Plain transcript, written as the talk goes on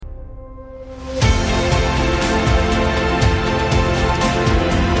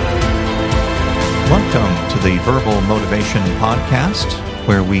Verbal Motivation Podcast,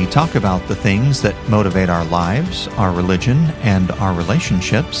 where we talk about the things that motivate our lives, our religion, and our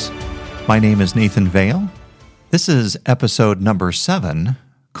relationships. My name is Nathan Vale. This is episode number 7,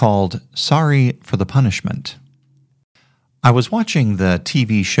 called Sorry for the Punishment. I was watching the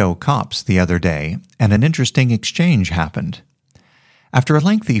TV show Cops the other day, and an interesting exchange happened. After a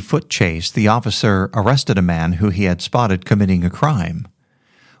lengthy foot chase, the officer arrested a man who he had spotted committing a crime.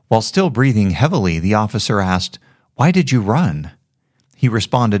 While still breathing heavily, the officer asked, "Why did you run?" He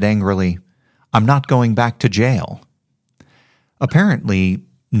responded angrily, "I'm not going back to jail." Apparently,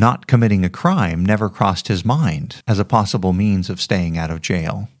 not committing a crime never crossed his mind as a possible means of staying out of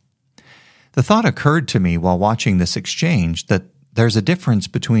jail. The thought occurred to me while watching this exchange that there's a difference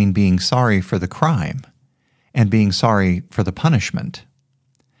between being sorry for the crime and being sorry for the punishment.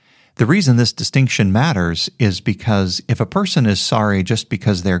 The reason this distinction matters is because if a person is sorry just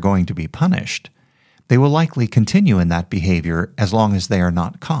because they're going to be punished, they will likely continue in that behavior as long as they are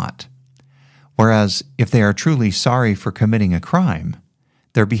not caught. Whereas if they are truly sorry for committing a crime,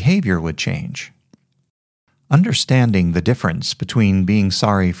 their behavior would change. Understanding the difference between being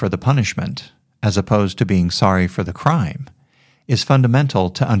sorry for the punishment as opposed to being sorry for the crime is fundamental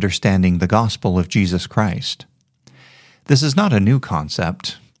to understanding the gospel of Jesus Christ. This is not a new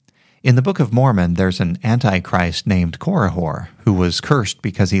concept. In the Book of Mormon, there's an antichrist named Korihor who was cursed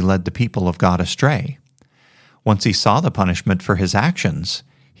because he led the people of God astray. Once he saw the punishment for his actions,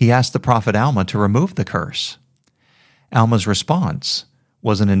 he asked the prophet Alma to remove the curse. Alma's response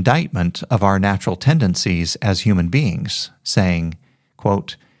was an indictment of our natural tendencies as human beings, saying,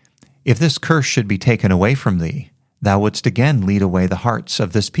 quote, "If this curse should be taken away from thee, thou wouldst again lead away the hearts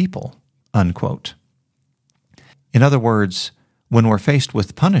of this people," unquote. In other words, when we're faced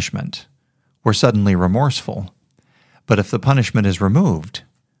with punishment, we're suddenly remorseful. But if the punishment is removed,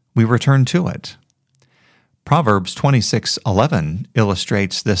 we return to it. Proverbs 26:11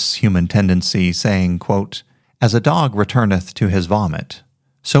 illustrates this human tendency, saying, quote, "As a dog returneth to his vomit,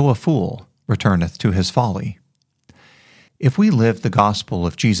 so a fool returneth to his folly." If we live the gospel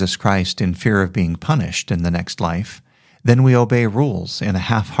of Jesus Christ in fear of being punished in the next life, then we obey rules in a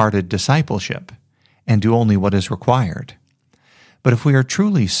half-hearted discipleship and do only what is required. But if we are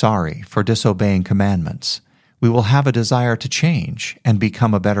truly sorry for disobeying commandments, we will have a desire to change and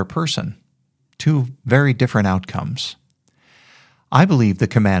become a better person. Two very different outcomes. I believe the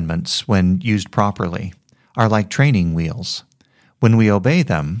commandments, when used properly, are like training wheels. When we obey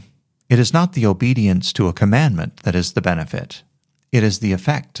them, it is not the obedience to a commandment that is the benefit. It is the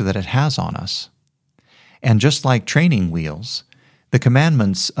effect that it has on us. And just like training wheels, the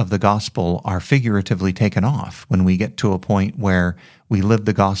commandments of the gospel are figuratively taken off when we get to a point where we live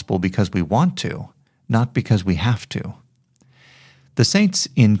the gospel because we want to, not because we have to. The saints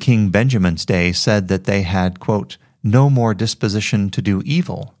in King Benjamin's day said that they had, quote, "no more disposition to do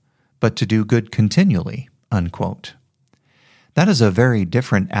evil, but to do good continually," unquote. That is a very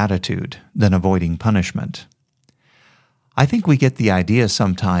different attitude than avoiding punishment. I think we get the idea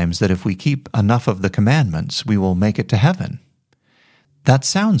sometimes that if we keep enough of the commandments, we will make it to heaven. That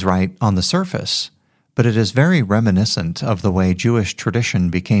sounds right on the surface, but it is very reminiscent of the way Jewish tradition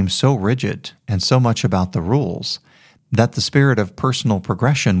became so rigid and so much about the rules that the spirit of personal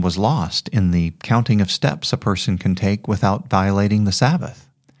progression was lost in the counting of steps a person can take without violating the Sabbath.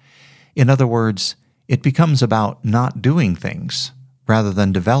 In other words, it becomes about not doing things rather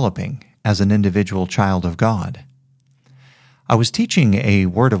than developing as an individual child of God. I was teaching a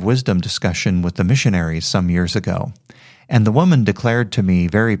Word of Wisdom discussion with the missionaries some years ago, and the woman declared to me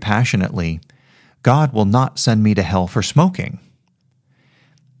very passionately, "God will not send me to hell for smoking."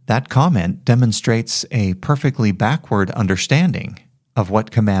 That comment demonstrates a perfectly backward understanding of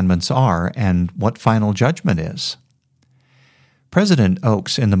what commandments are and what final judgment is. President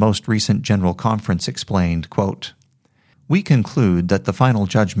Oaks in the most recent General Conference explained, quote, "We conclude that the final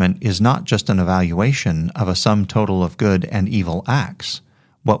judgment is not just an evaluation of a sum total of good and evil acts,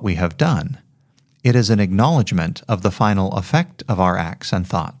 what we have done. It is an acknowledgement of the final effect of our acts and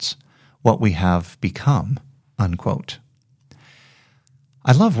thoughts, what we have become," unquote.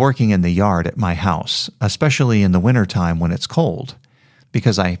 I love working in the yard at my house, especially in the wintertime when it's cold,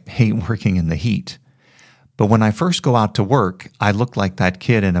 because I hate working in the heat. But when I first go out to work, I look like that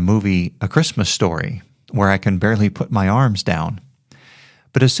kid in a movie, A Christmas Story, where I can barely put my arms down.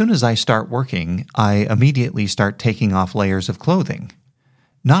 But as soon as I start working, I immediately start taking off layers of clothing.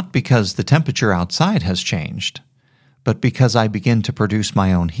 Not because the temperature outside has changed, but because I begin to produce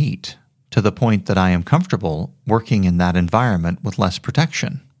my own heat, to the point that I am comfortable working in that environment with less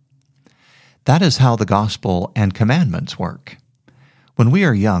protection. That is how the gospel and commandments work. When we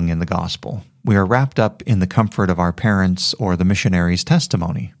are young in the gospel, we are wrapped up in the comfort of our parents' or the missionary's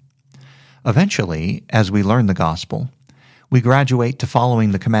testimony. Eventually, as we learn the gospel, we graduate to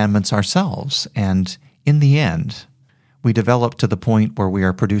following the commandments ourselves, and in the end, we develop to the point where we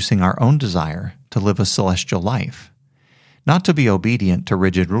are producing our own desire to live a celestial life, not to be obedient to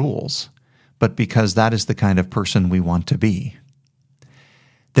rigid rules, but because that is the kind of person we want to be.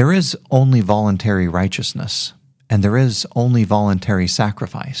 There is only voluntary righteousness, and there is only voluntary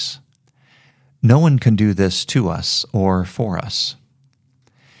sacrifice. No one can do this to us or for us.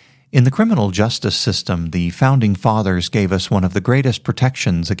 In the criminal justice system, the Founding Fathers gave us one of the greatest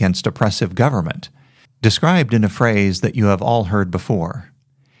protections against oppressive government, described in a phrase that you have all heard before: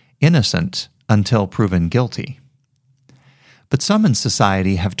 innocent until proven guilty. But some in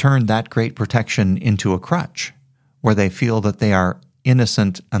society have turned that great protection into a crutch, where they feel that they are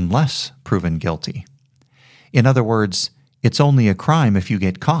innocent unless proven guilty. In other words, it's only a crime if you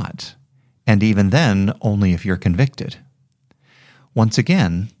get caught, and even then, only if you're convicted. Once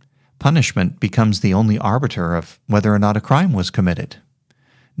again, punishment becomes the only arbiter of whether or not a crime was committed.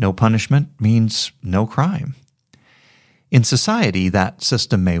 No punishment means no crime. In society, that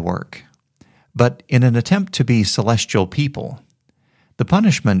system may work, but in an attempt to be celestial people, the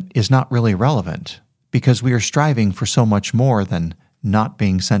punishment is not really relevant because we are striving for so much more than not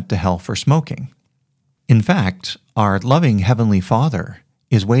being sent to hell for smoking. In fact, our loving Heavenly Father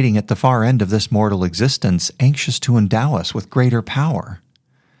is waiting at the far end of this mortal existence, anxious to endow us with greater power.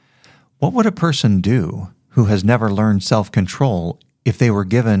 What would a person do who has never learned self-control if they were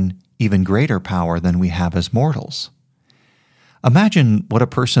given even greater power than we have as mortals? Imagine what a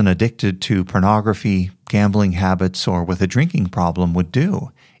person addicted to pornography, gambling habits, or with a drinking problem would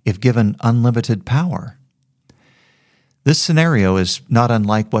do if given unlimited power. This scenario is not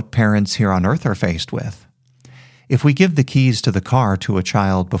unlike what parents here on earth are faced with. If we give the keys to the car to a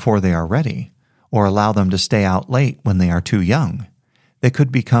child before they are ready, or allow them to stay out late when they are too young, they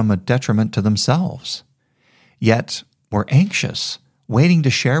could become a detriment to themselves. Yet, we're anxious, waiting to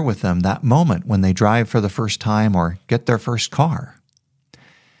share with them that moment when they drive for the first time or get their first car.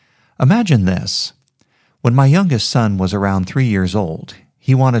 Imagine this. When my youngest son was around 3 years old,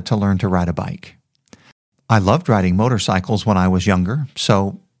 he wanted to learn to ride a bike. I loved riding motorcycles when I was younger,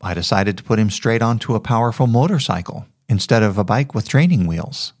 so I decided to put him straight onto a powerful motorcycle instead of a bike with training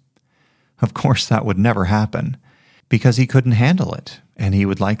wheels. Of course, that would never happen, because he couldn't handle it, and he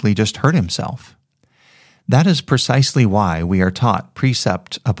would likely just hurt himself. That is precisely why we are taught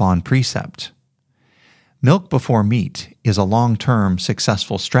precept upon precept. Milk before meat is a long-term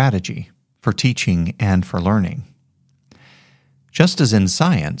successful strategy for teaching and for learning. Just as in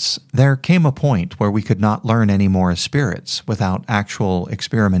science, there came a point where we could not learn any more as spirits without actual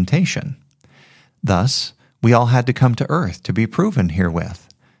experimentation. Thus, we all had to come to earth to be proven herewith,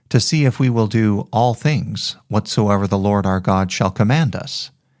 to see if we will do all things whatsoever the Lord our God shall command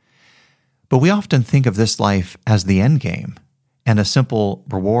us. But we often think of this life as the end game, and a simple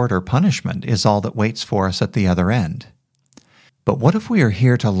reward or punishment is all that waits for us at the other end. But what if we are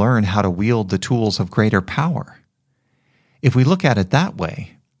here to learn how to wield the tools of greater power? If we look at it that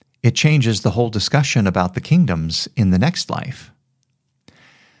way, it changes the whole discussion about the kingdoms in the next life.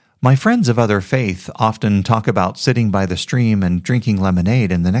 My friends of other faith often talk about sitting by the stream and drinking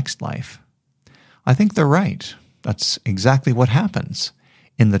lemonade in the next life. I think they're right. That's exactly what happens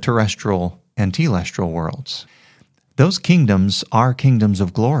in the terrestrial and telestial worlds. Those kingdoms are kingdoms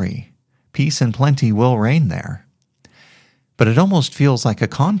of glory. Peace and plenty will reign there. But it almost feels like a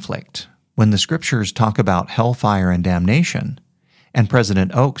conflict when the scriptures talk about hellfire and damnation, and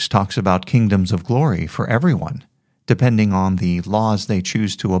President Oaks talks about kingdoms of glory for everyone, depending on the laws they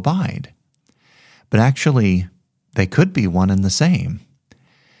choose to abide. But actually, they could be one and the same.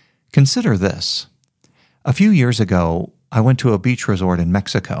 Consider this. A few years ago, I went to a beach resort in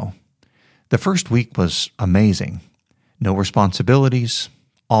Mexico. The first week was amazing. No responsibilities,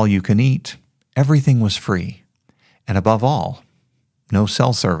 all you can eat, everything was free. And above all, no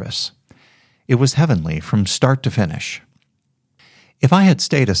cell service. It was heavenly from start to finish. If I had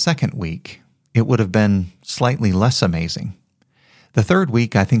stayed a second week, it would have been slightly less amazing. The third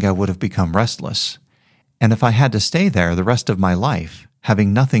week, I think I would have become restless. And if I had to stay there the rest of my life,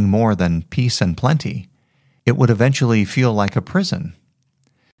 having nothing more than peace and plenty, it would eventually feel like a prison.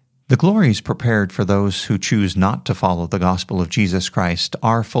 The glories prepared for those who choose not to follow the gospel of Jesus Christ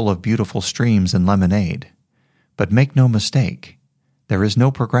are full of beautiful streams and lemonade. But make no mistake, there is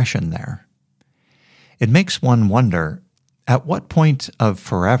no progression there. It makes one wonder, at what point of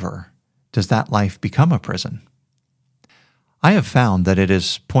forever does that life become a prison? I have found that it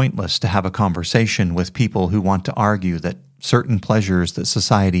is pointless to have a conversation with people who want to argue that certain pleasures that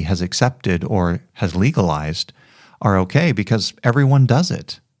society has accepted or has legalized are okay because everyone does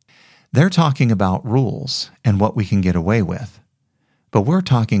it. They're talking about rules and what we can get away with. But we're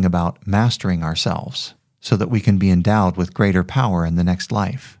talking about mastering ourselves so that we can be endowed with greater power in the next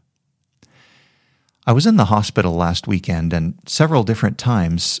life. I was in the hospital last weekend, and several different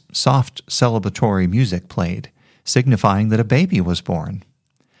times soft celebratory music played, signifying that a baby was born.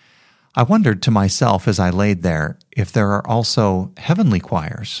 I wondered to myself as I laid there if there are also heavenly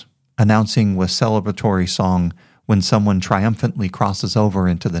choirs announcing with celebratory song when someone triumphantly crosses over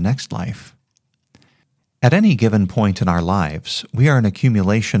into the next life. At any given point in our lives, we are an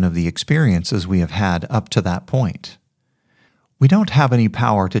accumulation of the experiences we have had up to that point. We don't have any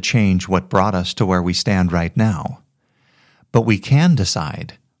power to change what brought us to where we stand right now, but we can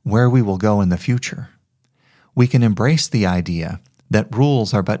decide where we will go in the future. We can embrace the idea that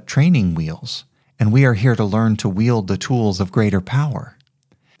rules are but training wheels, and we are here to learn to wield the tools of greater power.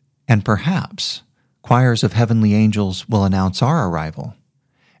 And perhaps choirs of heavenly angels will announce our arrival,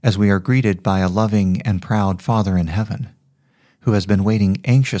 as we are greeted by a loving and proud Father in heaven, who has been waiting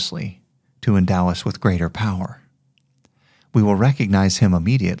anxiously to endow us with greater power. We will recognize him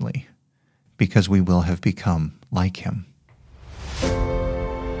immediately, because we will have become like him.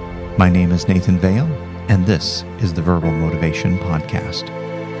 My name is Nathan Vale, and this is the Verbal Motivation Podcast.